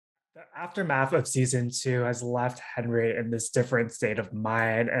Aftermath of season 2 has left Henry in this different state of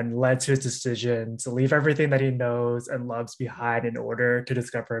mind and led to his decision to leave everything that he knows and loves behind in order to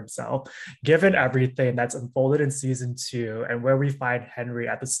discover himself. Given Yeah. everything that's unfolded in season 2 and where we find Henry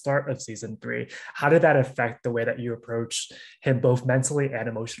at the start of season 3, how did that affect the way that you approach him both mentally and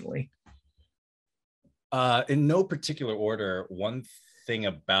emotionally? In no particular order, one thing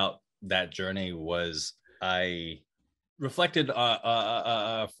about that journey was I reflected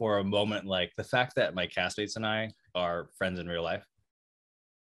for a moment, like the fact that my castmates and I are friends in real life.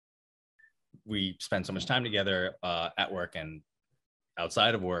 We spend so much time together at work and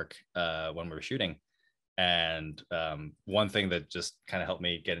outside of work when we were shooting. And one thing that just kind of helped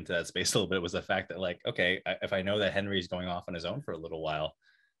me get into that space a little bit was the fact that, like, okay, if I know that Henry's going off on his own for a little while,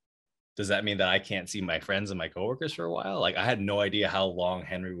 does that mean that I can't see my friends and my coworkers for a while? Like, I had no idea how long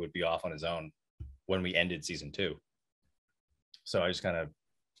Henry would be off on his own when we ended season 2. So I just kind of,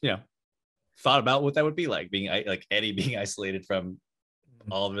 you know, thought about what that would be like, being like Eddie being isolated from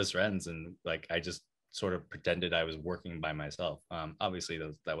all of his friends, and like I just sort of pretended I was working by myself. Obviously,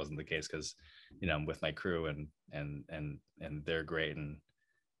 that wasn't the case because, you know, I'm with my crew and they're great, and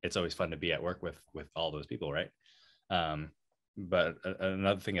it's always fun to be at work with all those people, right? But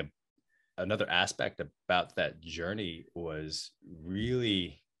another aspect about that journey was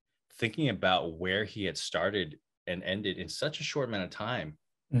really thinking about where he had started and ended in such a short amount of time,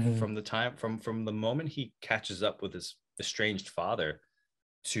 Mhm. from the moment he catches up with his estranged father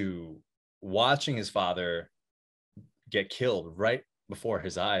to watching his father get killed right before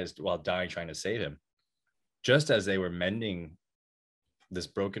his eyes while dying trying to save him, just as they were mending this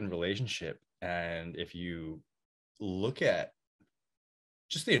broken relationship. And if you look at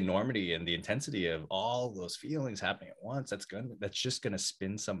just the enormity and the intensity of all those feelings happening at once, that's just gonna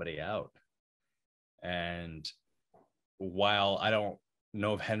spin somebody out. And while I don't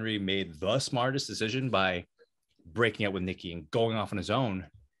know if Henry made the smartest decision by breaking up with Nikki and going off on his own,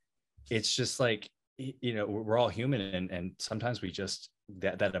 it's just like, you know, we're all human, and sometimes we just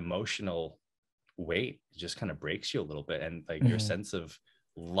that emotional weight just kind of breaks you a little bit, and like your Mhm. sense of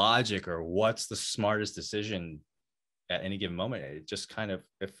logic or what's the smartest decision at any given moment, it just kind of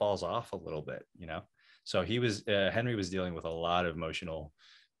it falls off a little bit, you know. So Henry was dealing with a lot of emotional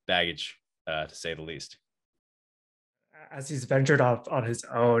baggage, to say the least. As he's ventured off on his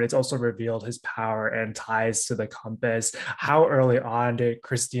own, it's also revealed his power and ties to the compass. How early on did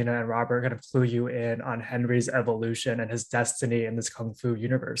Christina and Robert kind of clue you in on Henry's evolution and his destiny in this Kung Fu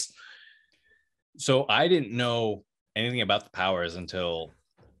universe? So I didn't know anything about the powers until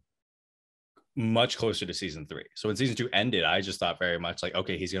much closer to season 3. So when season 2 ended, I just thought very much like,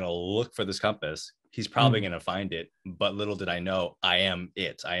 okay, he's going to look for this compass. He's probably Mm, going to find it. But little did I know, I am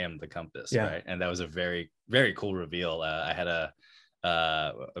it. I am the compass, yeah. right? And that was a very, very cool reveal. I had a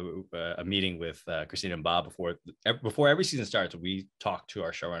meeting with Christina and Bob before every season starts. We talk to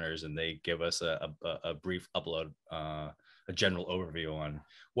our showrunners, and they give us a brief upload, a general overview on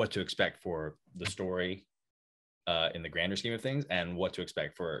what to expect for the story in the grander scheme of things, and what to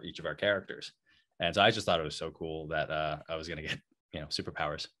expect for each of our characters. And so I just thought it was so cool that I was going to get, you know,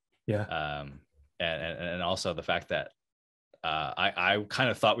 superpowers, Yeah. um, and also the fact that I kind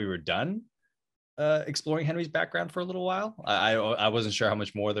of thought we were done exploring Henry's background for a little while. I wasn't sure how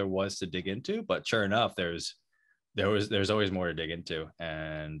much more there was to dig into, but sure enough, there's always more to dig into,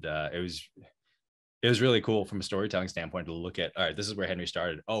 and it was really cool from a storytelling standpoint to look at. All right, this is where Henry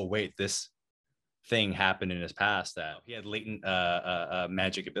started. Oh wait, this thing happened in his past that he had latent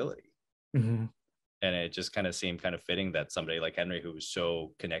magic ability. Mhm. And it just kind of seemed kind of fitting that somebody like Henry, who was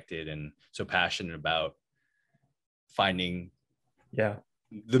so connected and so passionate about finding Yeah.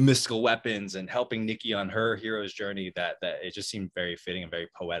 the mystical weapons and helping Nikki on her hero's journey, that it just seemed very fitting and very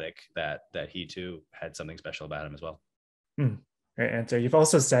poetic that he too had something special about him as well. Mm. Great answer. You've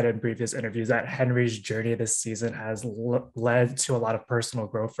also said in previous interviews that Henry's journey this season has led to a lot of personal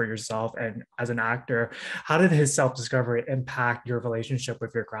growth for yourself and as an actor. How did his self discovery impact your relationship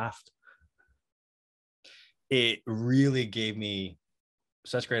with your craft? It really gave me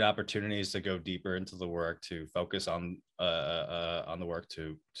such great opportunities to go deeper into the work, to focus on the work,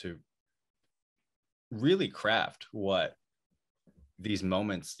 to really craft what these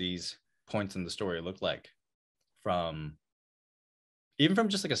moments, these points in the story look like, from even from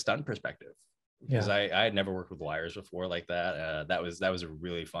just like a stunt perspective, because Yeah. I had never worked with wires before like that. That was a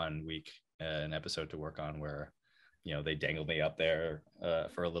really fun week, an episode to work on, where, you know, they dangled me up there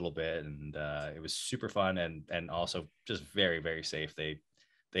for a little bit, and it was super fun, and also just very, very safe.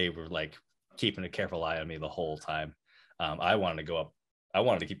 They were like keeping a careful eye on me the whole time. I wanted to go up. I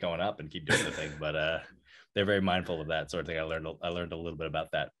wanted to keep going up and keep doing the thing, but they're very mindful of that sort of thing. I learned a little bit about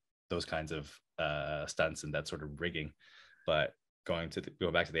that those kinds of stunts and that sort of rigging. But go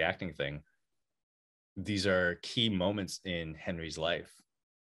back to the acting thing, these are key moments in Henry's life.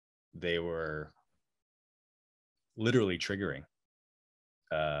 They were literally triggering,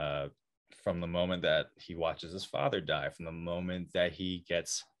 from the moment that he watches his father die, from the moment that he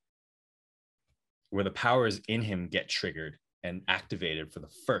gets where the powers in him get triggered and activated for the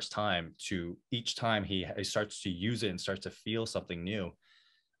first time, to each time he starts to use it and starts to feel something new.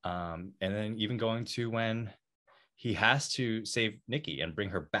 And then even going to when he has to save Nikki and bring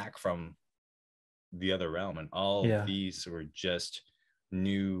her back from the other realm. And all of Yeah. these were just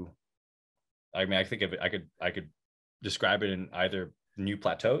new. I mean, I think of it, I could describe it in either new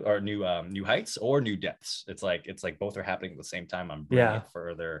plateau or new heights or new depths. It's like both are happening at the same time. I'm bringing Yeah. it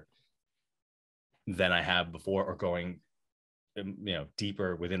further than I have before, or going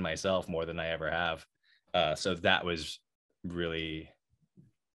deeper within myself more than I ever have. So that was really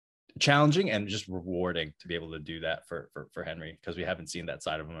challenging and just rewarding to be able to do that for Henry, because we haven't seen that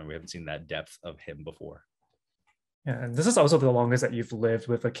side of him and we haven't seen that depth of him before. Yeah, and this is also the longest that you've lived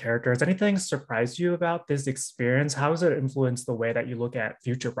with a character. Has anything surprised you about this experience? How has it influenced the way that you look at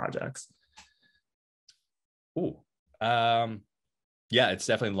future projects? Ooh, yeah, it's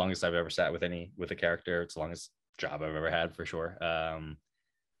definitely the longest I've ever sat with a character. It's the longest job I've ever had, for sure.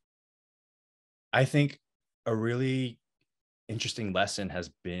 I think a really interesting lesson has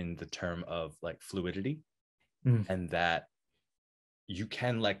been the term of like fluidity, Mm. and that you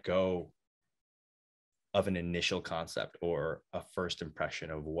can let go of an initial concept or a first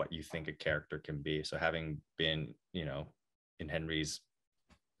impression of what you think a character can be. So having been, in Henry's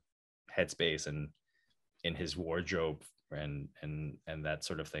headspace and in his wardrobe and that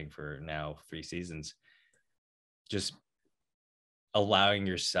sort of thing for now 3 seasons, just allowing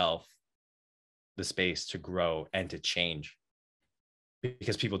yourself the space to grow and to change,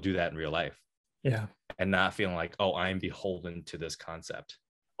 because people do that in real life, Yeah. and not feeling like, oh, I'm beholden to this concept,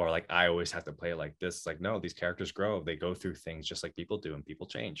 or like I always have to play like this. Like, no, these characters grow, they go through things just like people do, and people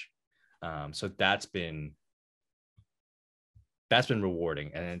change. So that's been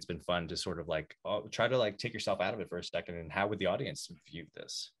rewarding, and it's been fun to sort of like try to like take yourself out of it for a second, and how would the audience view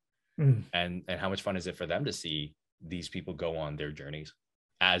this, Mm. and how much fun is it for them to see these people go on their journeys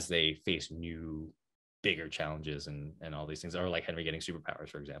as they face new bigger challenges and all these things, or like Henry getting superpowers,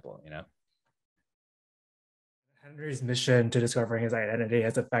 for example. Henry's mission to discovering his identity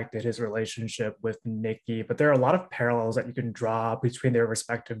has affected his relationship with Nikki, but there are a lot of parallels that you can draw between their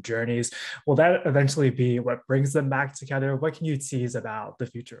respective journeys. Will that eventually be what brings them back together? What can you tease about the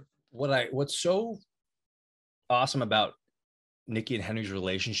future? What's so awesome about Nikki and Henry's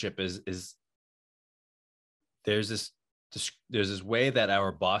relationship is there's this way that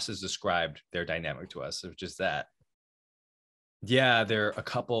our bosses described their dynamic to us, which is that, yeah, they're a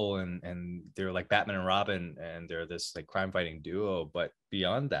couple and they're like Batman and Robin, and they're this like crime fighting duo, but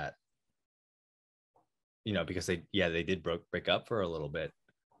beyond that, because they did break up for a little bit.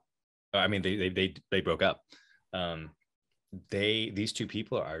 I mean, they broke up. These two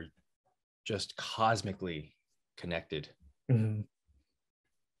people are just cosmically connected Mhm.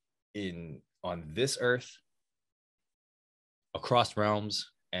 on this earth, across realms.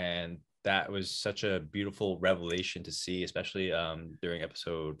 And that was such a beautiful revelation to see, especially during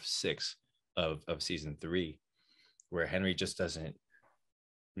episode 6 of season 3, where Henry just doesn't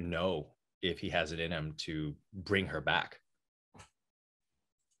know if he has it in him to bring her back,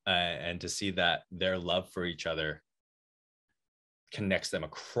 and to see that their love for each other connects them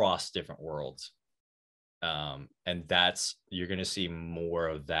across different worlds. And you're going to see more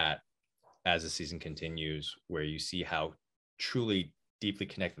of that as the season continues, where you see how truly deeply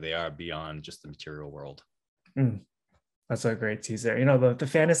connected they are beyond just the material world. Mm. That's a great teaser. The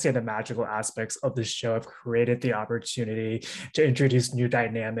fantasy and the magical aspects of the show have created the opportunity to introduce new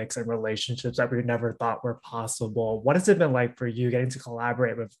dynamics and relationships that we never thought were possible. What has it been like for you getting to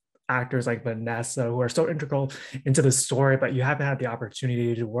collaborate with actors like Vanessa, who are so integral into the story, but you haven't had the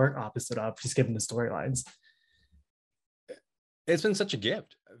opportunity to work opposite of, just given the storylines? It's been such a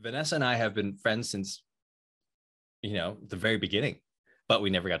gift. Vanessa and I have been friends since, the very beginning, but we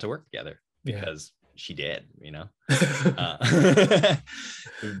never got to work together Yeah. because she did, uh,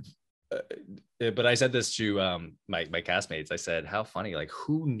 but I said this to my castmates. I said, how funny, like,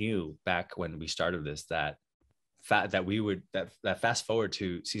 who knew back when we started this that fast forward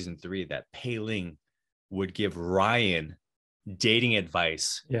to season 3, that Pei Ling would give Ryan dating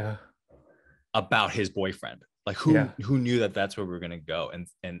advice Yeah. about his boyfriend. Like, Yeah. who knew that that's where we are going to go, and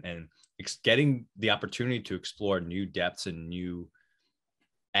getting the opportunity to explore new depths and new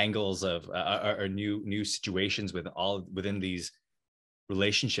angles of or new situations within these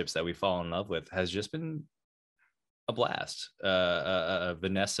relationships that we fall in love with has just been a blast.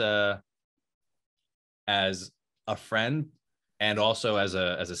 Vanessa as a friend and also as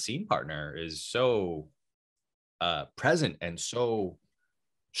a scene partner is so present and so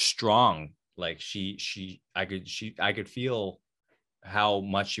strong. Like I could feel how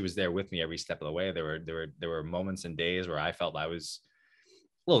much she was there with me every step of the way. There were moments and days where I felt I was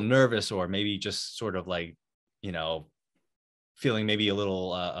a little nervous, or maybe just sort of like, you know, feeling maybe a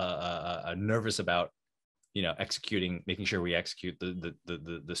little nervous about, you know, executing, making sure we execute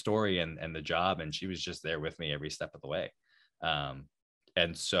the story and the job. And she was just there with me every step of the way. Um,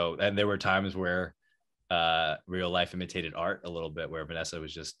 and there were times where real life imitated art a little bit, where Vanessa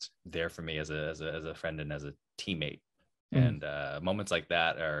was just there for me as a friend and as a teammate. Mm, And moments like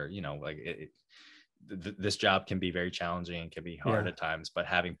that are, you know, like this job can be very challenging, can be hard yeah. at times, but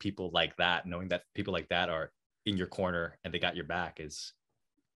having people like that, knowing that people like that are in your corner and they got your back, is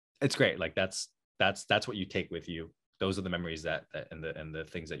it's great. Like that's what you take with you. Those are the memories that and the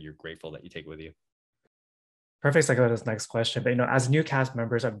things that you're grateful that you take with you. Perfect segue to this next question. But as new cast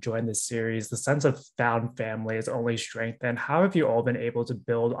members have joined this series, the sense of found family is only strengthened. How have you all been able to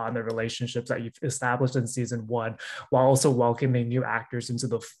build on the relationships that you've established in season one, while also welcoming new actors into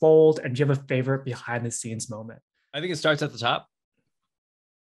the fold? And do you have a favorite behind the scenes moment? I think it starts at the top.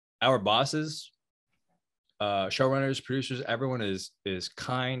 Our bosses, showrunners, producers, everyone is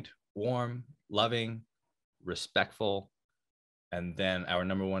kind, warm, loving, respectful. And then our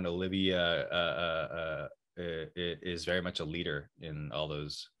number one, Olivia, is very much a leader in all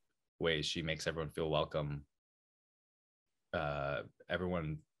those ways. She makes everyone feel welcome.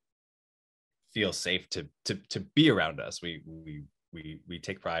 Everyone feels safe to be around us. We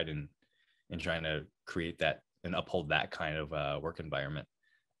take pride in trying to create that and uphold that kind of work environment.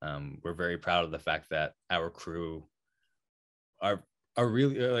 We're very proud of the fact that our crew are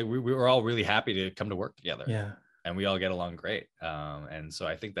really like we're all really happy to come to work together, Yeah. and we all get along great. And so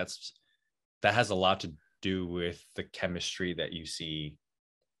I think that has a lot to do with the chemistry that you see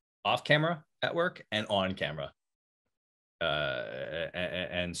off camera at work and on camera.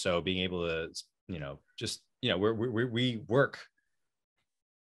 And so being able to, you know, just, you know, we work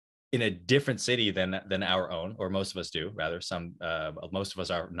in a different city than our own, or most of us do, rather. Most of us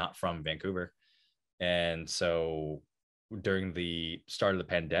are not from Vancouver. And so during the start of the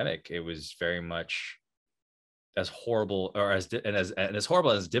pandemic, it was very much as horrible, or as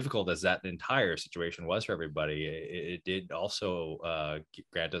horrible, as difficult as that entire situation was for everybody. It did also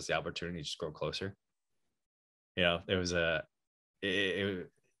grant us the opportunity to just grow closer. You know, it,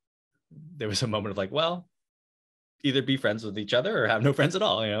 there was a moment of like, well, either be friends with each other or have no friends at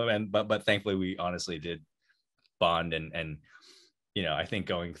all, you know. And but thankfully we honestly did bond. And you know, I think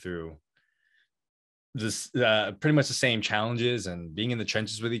going through this pretty much the same challenges and being in the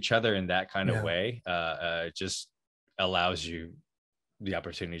trenches with each other in that kind of Yeah. way just allows you the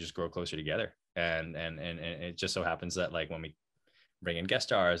opportunity to just grow closer together. And it just so happens that, like, when we bring in guest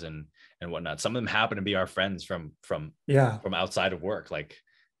stars and whatnot, some of them happen to be our friends Yeah. from outside of work. Like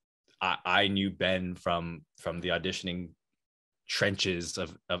I knew Ben from the auditioning trenches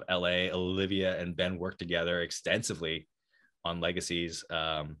of LA. Olivia and Ben worked together extensively on Legacies.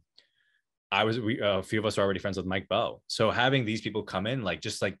 A few of us are already friends with Mike Bowe. So having these people come in, like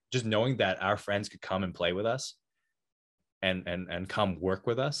just knowing that our friends could come and play with us and come work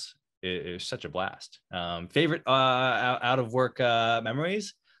with us is such a blast. Favorite out of work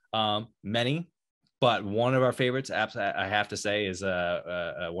memories, many, but one of our favorites, I have to say, is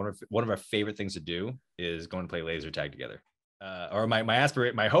one of our favorite things to do is going to play laser tag together. Or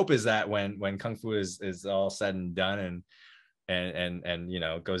my hope is that when Kung Fu is all said and done and you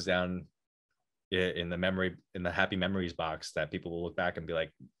know, goes down in the happy memories box, that people will look back and be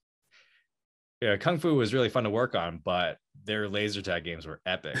like, yeah, Kung Fu was really fun to work on, but their laser tag games were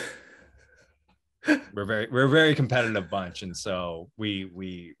epic. We're a very competitive bunch, and so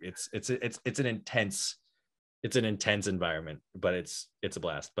it's an intense environment, but it's a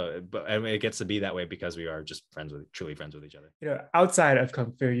blast. But I mean, it gets to be that way because we are just truly friends with each other. Outside of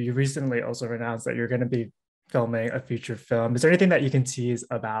Kung Fu, you recently also announced that you're going to be filming a feature film. Is there anything that you can tease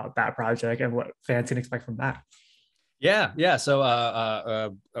about that project and what fans can expect from that? Yeah. So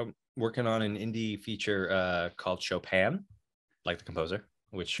I'm working on an indie feature called Chopin, like the composer,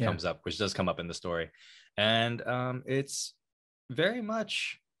 which Yeah. does come up in the story. And it's very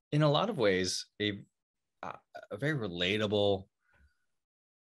much, in a lot of ways, a very relatable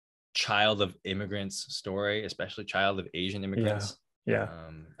child of immigrants story, especially child of Asian Yeah. immigrants.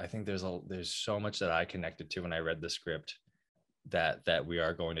 Yeah. I think there's so much that I connected to when I read the script that we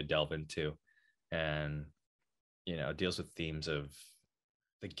are going to delve into. And you know, deals with themes of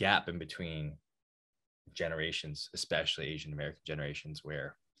the gap in between generations, especially Asian American generations,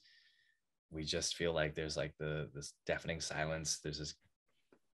 where we just feel like there's like this deafening silence.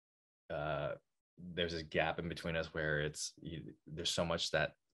 Uh, there's this gap in between us where there's so much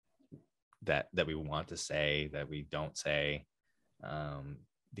that we want to say that we don't say.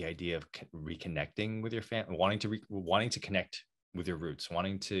 The idea of reconnecting with your family, wanting to connect with your roots,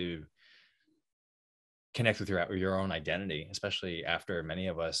 wanting to connect with your own identity, especially after many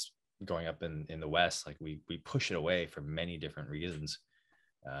of us growing up in the West, like we push it away for many different reasons.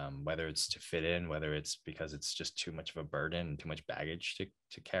 Whether it's to fit in, whether it's because it's just too much of a burden and too much baggage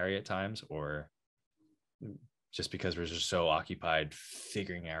to carry at times, or just because we're just so occupied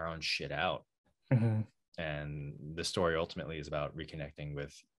figuring our own shit out. Mhm. And the story ultimately is about reconnecting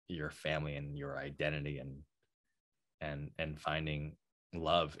with your family and your identity, and finding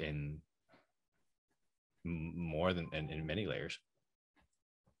love in more than in many layers.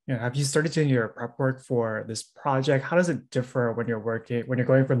 Yeah, have you started doing your prep work for this project? How does it differ when you're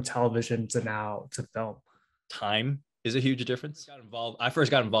going from television to now to film? Time is a huge difference. I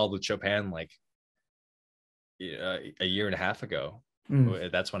first got involved with Chopin like a year and a half ago.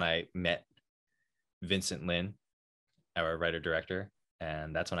 Mm. That's when I met Vincent Lin, our writer director,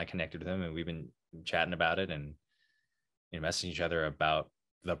 and that's when I connected with him, and we've been chatting about it and messaging each other about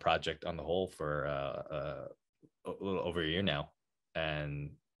the project on the whole for a little over a year now.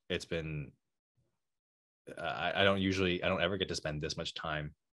 And it's been I don't ever get to spend this much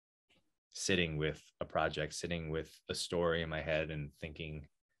time sitting with a project, sitting with a story in my head and thinking,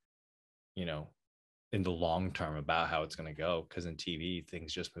 in the long term about how it's going to go. Because in TV,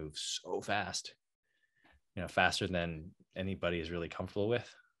 things just move so fast, faster than anybody is really comfortable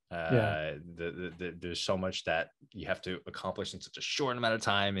with. Yeah. There's so much that you have to accomplish in such a short amount of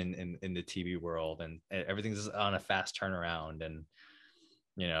time in the TV world, and everything's on a fast turnaround. And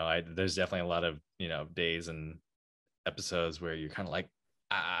there's definitely a lot of days and episodes where you're kind of like,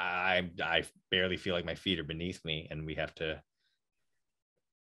 I barely feel like my feet are beneath me, and we have to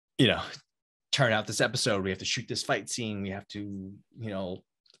turn out this episode. We have to shoot this fight scene. We have to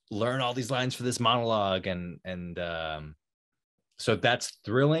learn all these lines for this monologue, and so that's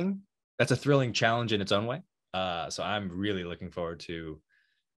thrilling. That's a thrilling challenge in its own way. So I'm really looking forward to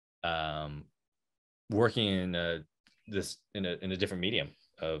working in a different medium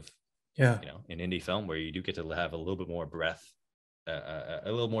of Yeah. an indie film, where you do get to have a little bit more breath, a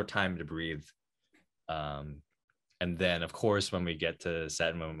little more time to breathe. And then of course when we get to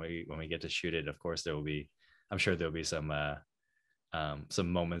set and when we get to shoot it, of course I'm sure there'll be some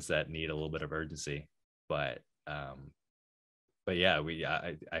moments that need a little bit of urgency, but yeah,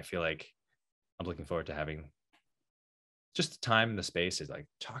 I feel like I'm looking forward to having just the time and the space to like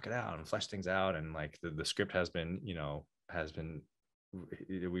talk it out and flesh things out. And like the script has been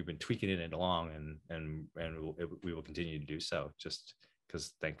we've been tweaking it along, and we will continue to do so, just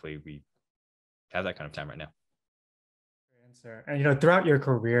because thankfully we have that kind of time right now. Answer. And throughout your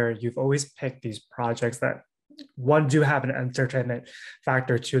career, you've always picked these projects that one do have an entertainment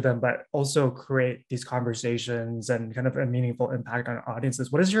factor to them, but also create these conversations and kind of a meaningful impact on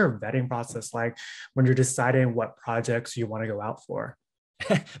audiences. What is your vetting process like when you're deciding what projects you want to go out for?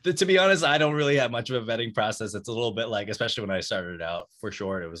 To be honest, I don't really have much of a vetting process. It's a little bit like, especially when I started out, for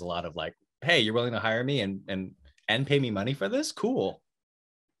sure, it was a lot of like, hey, you're willing to hire me and pay me money for this? Cool.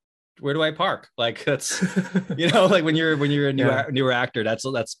 Where do I park? Like, that's like when you're a newer actor, that's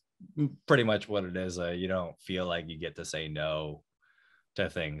pretty much what it is. You don't feel like you get to say no to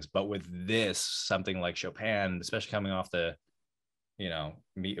things. But with this, something like Chopin, especially coming off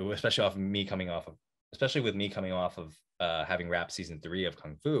especially with me coming off of having wrapped season 3 of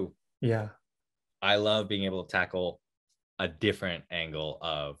Kung Fu. Yeah. I love being able to tackle a different angle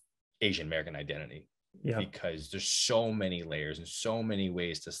of Asian American identity. Yeah. Because there's so many layers and so many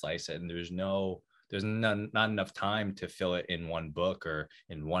ways to slice it, and there's not enough time to fill it in one book or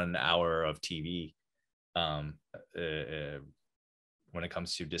in 1 hour of TV when it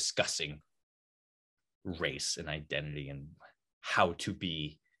comes to discussing race and identity and how to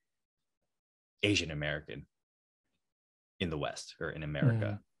be Asian American in the West or in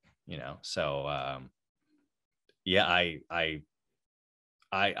America. So yeah,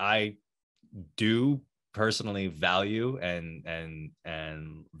 I do personally value and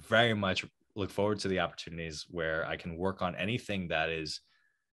very much look forward to the opportunities where I can work on anything that is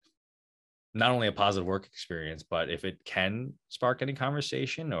not only a positive work experience, but if it can spark any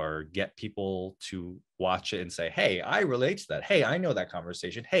conversation or get people to watch it and say, hey, I relate to that. Hey, I know that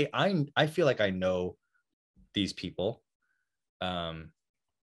conversation. Hey, I feel like I know these people.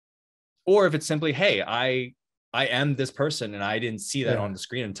 Or if it's simply, hey, I am this person and I didn't see that Yeah. on the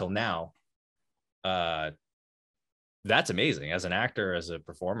screen until now. uh that's amazing. As an actor, as a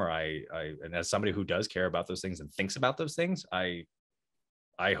performer, I and as somebody who does care about those things and thinks about those things, I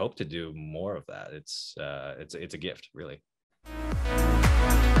hope to do more of that. It's a gift, really.